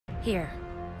Here,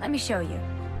 let me show you.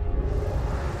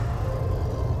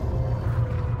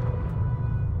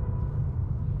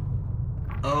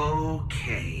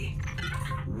 Okay.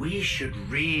 We should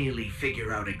really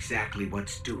figure out exactly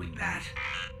what's doing that.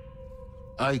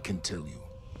 I can tell you.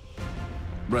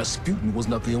 Rasputin was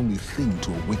not the only thing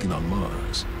to awaken on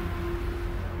Mars.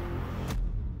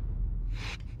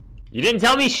 You didn't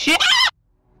tell me shit!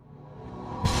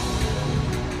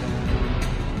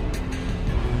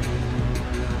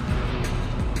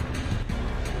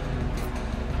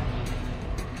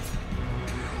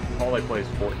 All I play is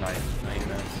Fortnite. I hate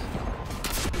this.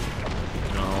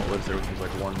 No, lives there with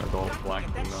like one adult black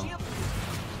female.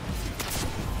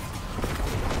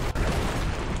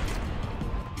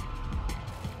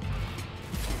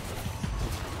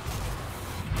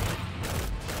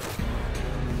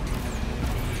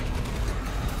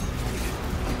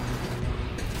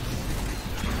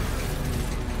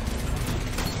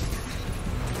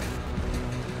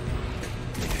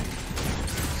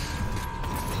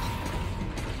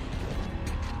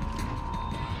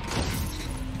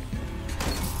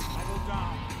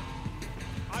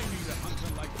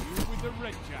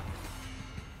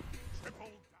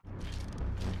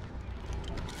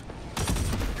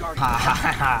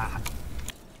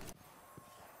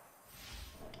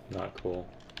 Not cool.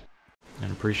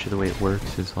 And I'm pretty sure the way it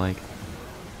works is like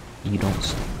you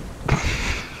don't.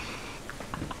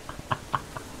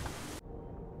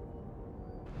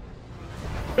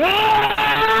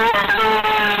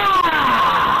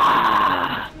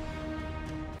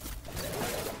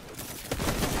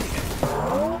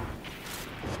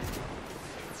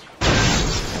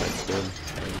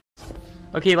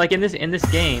 Okay, like in this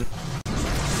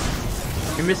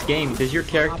game, does your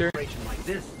character,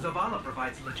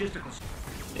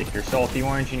 if you're salty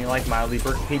orange and you like mildly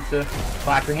burnt pizza,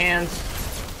 clap your hands.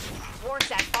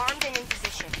 Warsat armed and in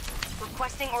position.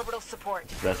 Requesting orbital support.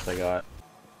 Best I got.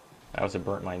 That was a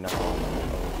burnt my knuckle.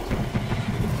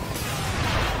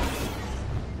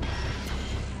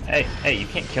 Hey, you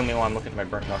can't kill me while I'm looking at my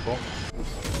burnt knuckle.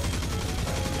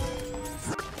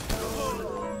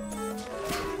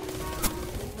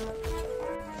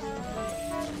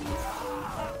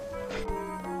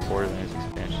 Borderlands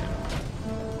expansion.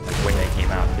 Like when they came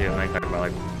out too, and I talked about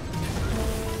like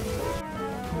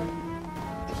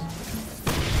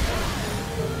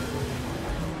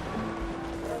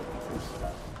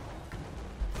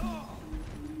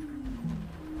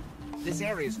this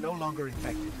area is no longer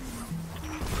infected.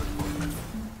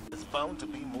 It's bound to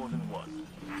be more than one.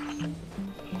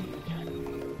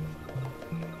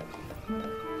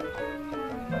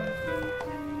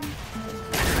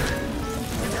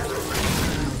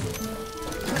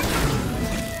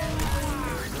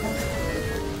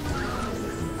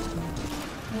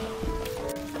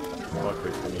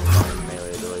 luckily for me,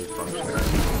 melee ability function.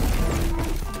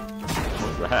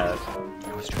 What's that?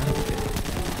 I was trying to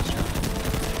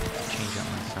change out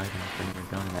my sight and bring your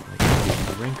gun at like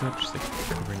the rank up, just like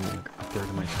covering like a third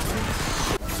of my screen.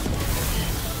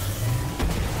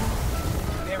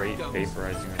 Great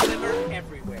vaporizing.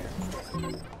 Everywhere.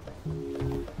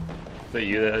 Is that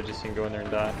you that just seen go in there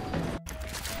and die?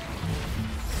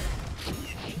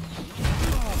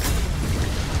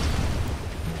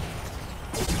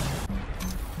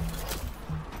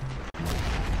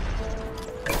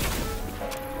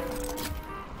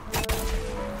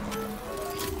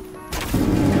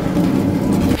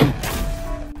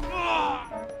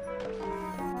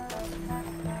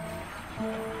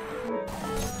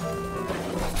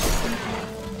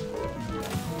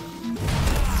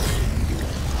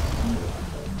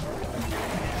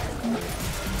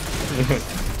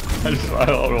 I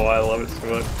don't know why I love it so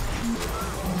much.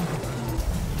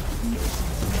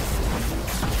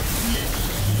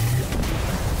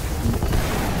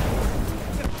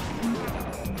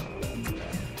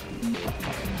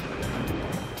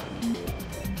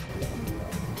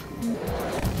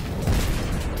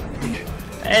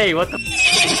 Hey, what the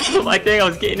f? I think I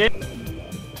was getting it.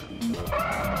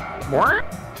 More?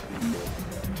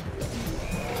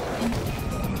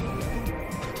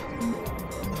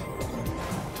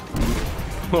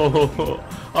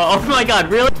 Oh my god,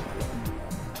 really?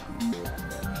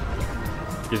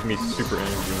 Gives me super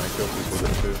energy when I kill people with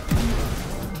it too.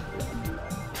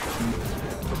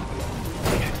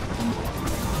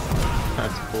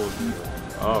 That's cool, dude.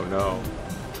 Oh no.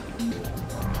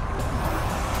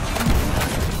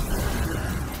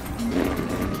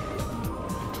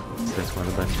 That's one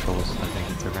of the best trolls I think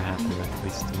that's ever happened, at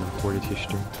least in recorded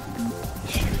history.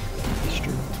 History.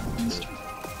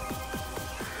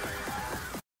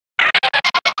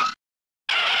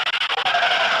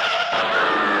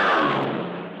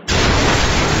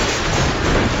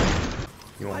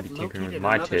 I've be tinkering with located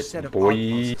my another tits, set of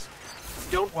boy.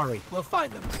 outposts. Don't worry, we'll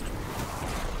find them.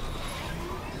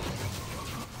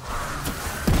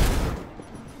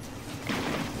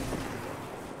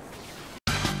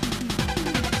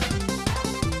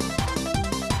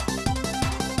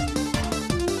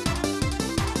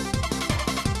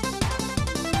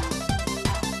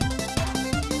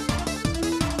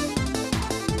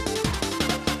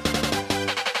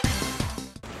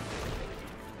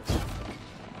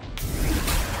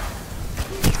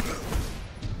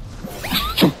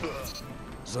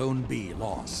 Zone B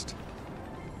lost.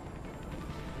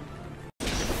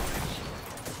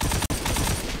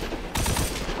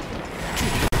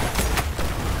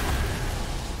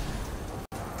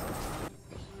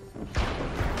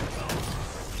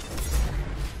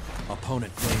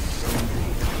 Opponent claims Zone B.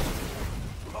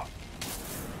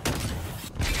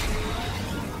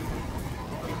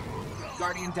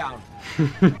 Guardian down.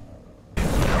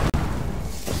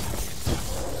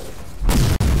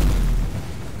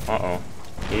 Uh-oh.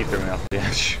 He threw me off the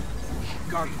edge.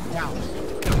 Guardian down.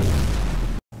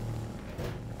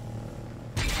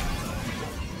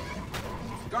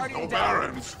 Guardian down.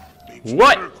 Barons means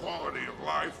What? better quality of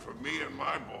life for me and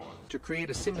my boy. To create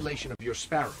a simulation of your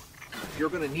sparrow. You're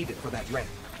gonna need it for that rent.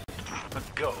 A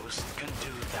ghost can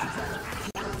do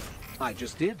that. I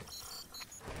just did.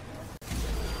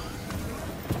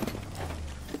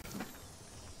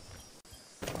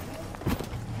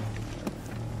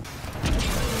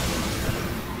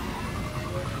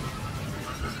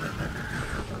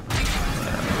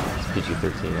 PG-13,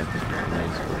 I think it's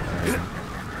nice, but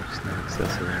just not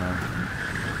excessive enough.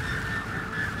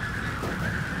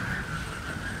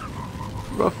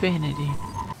 Profanity.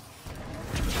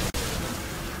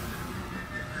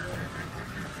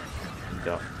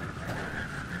 Go.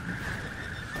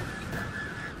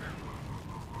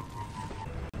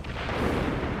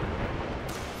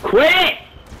 Quit!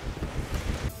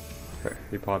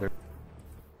 Harry Potter.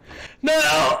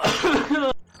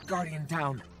 No! Guardian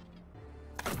down.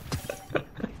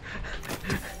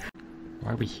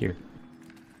 Why are we here?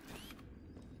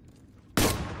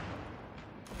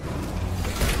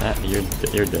 Ah,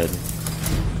 you're dead.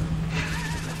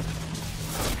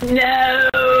 No!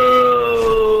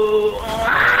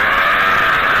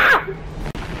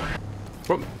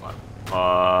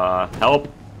 Help!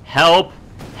 Help!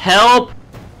 Help!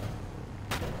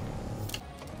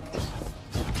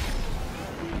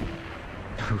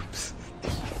 Oops.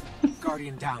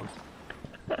 Guardian down.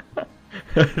 I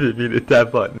didn't mean to hit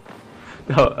that button.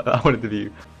 No, I wanted to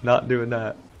be not doing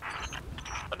that.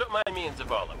 Don't mind me and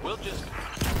Zavala. We'll just...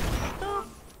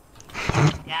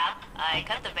 Yeah, I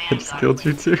cut the I band just killed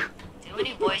you too. Too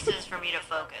many voices for me to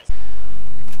focus.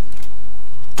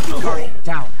 Guardian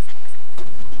down.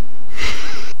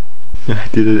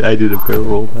 I did a barrel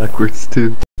roll backwards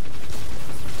too.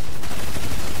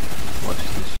 Watch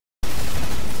this.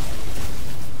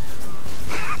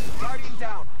 Guardian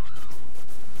down.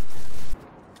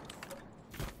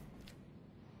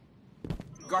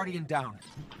 Guardian down.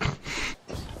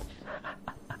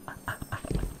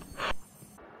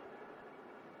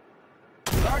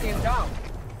 Guardian down.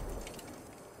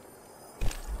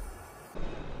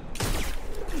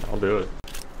 I'll do it.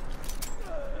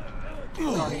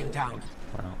 Guardian down.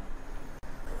 Wow.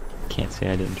 Can't say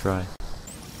I didn't try.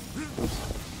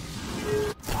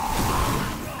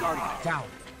 Guardian down.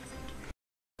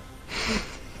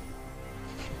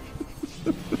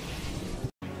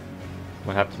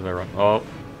 What happens if I run? Oh,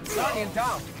 Guardian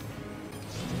down.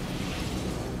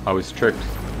 I was tricked.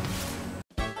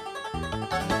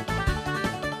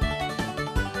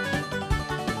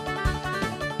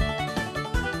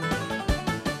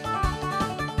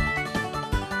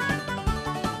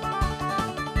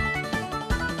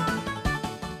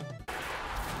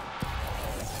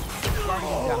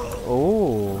 Guardian down.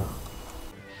 Oh.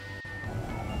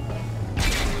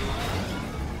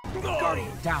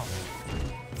 Guardian down.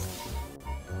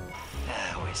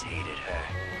 I always hated her.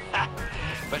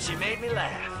 But she made me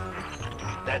laugh.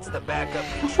 That's the backup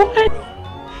control room.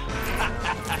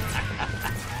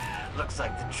 Looks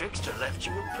like the trickster left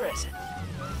you a present.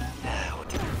 Now,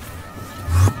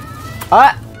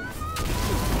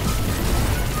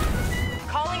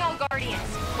 Calling all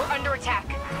Guardians. We're under attack.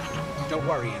 Don't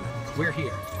worry, Anna. We're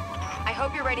here. I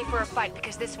hope you're ready for a fight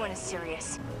because this one is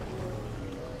serious.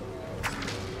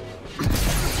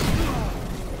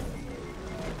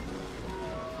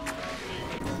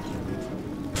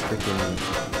 Freaking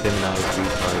feminized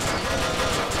retards.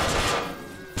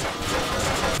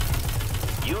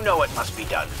 you know what must be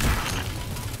done.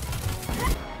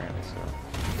 Apparently so.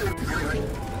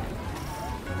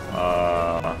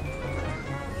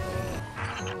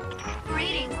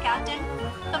 Greetings, Captain.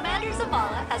 Commander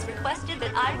Zavala has requested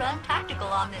that I run tactical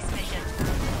on this mission.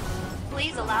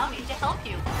 Please allow me to help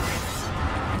you.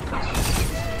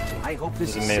 I hope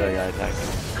this There's is a melee safe. guy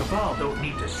attacking. Cabal don't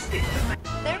need to stick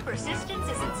the Their persistence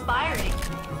is inspiring.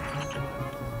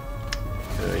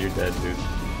 You're dead, dude.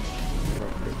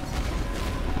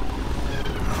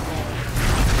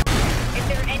 If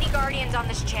there are any Guardians on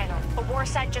this channel, a war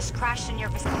site just crashed in your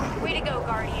vicinity. Way to go,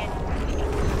 Guardian.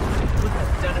 Couldn't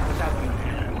have done it without you.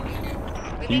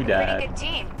 We He make a died. pretty good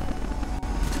team.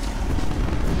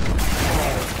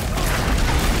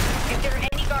 If there are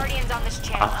any Guardians on this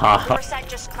channel, a war site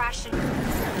just crashed in...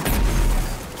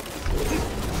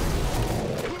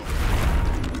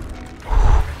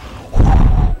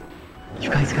 You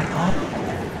guys got up?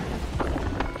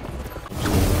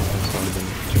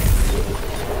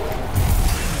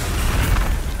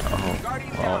 Oh,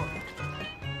 Guardian wow. down.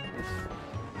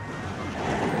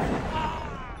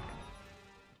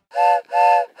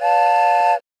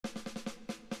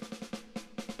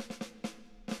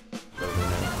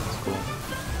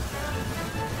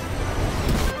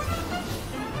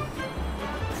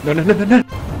 No, no, no, no, no!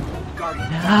 Guardian.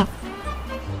 No!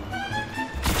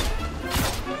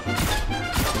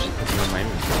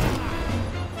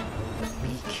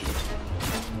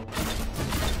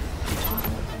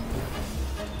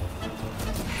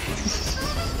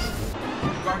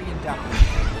 Guardian down.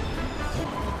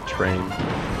 Train.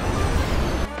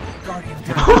 Guardian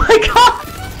down. Oh my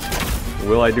god!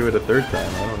 Will I do it a third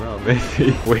time? I don't know.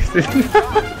 Maybe. Wasted.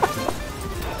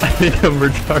 I think I'm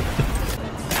retarded.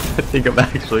 I think I'm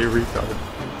actually retarded.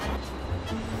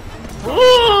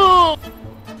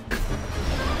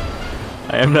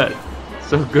 I am not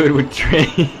so good with trains.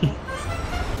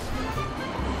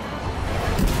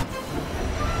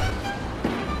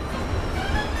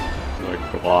 Oh my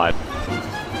god.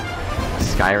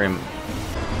 Skyrim.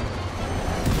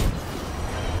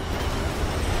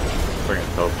 Fucking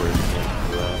teleport for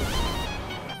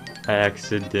that.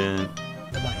 Accident.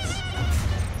 Device.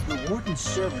 The Warden's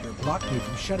servitor blocked me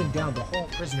from shutting down the whole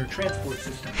prisoner transport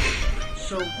system.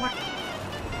 So what?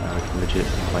 It's legit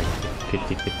like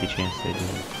 50-50 chance they do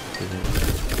it.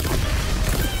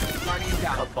 Guardian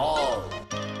down. Cabal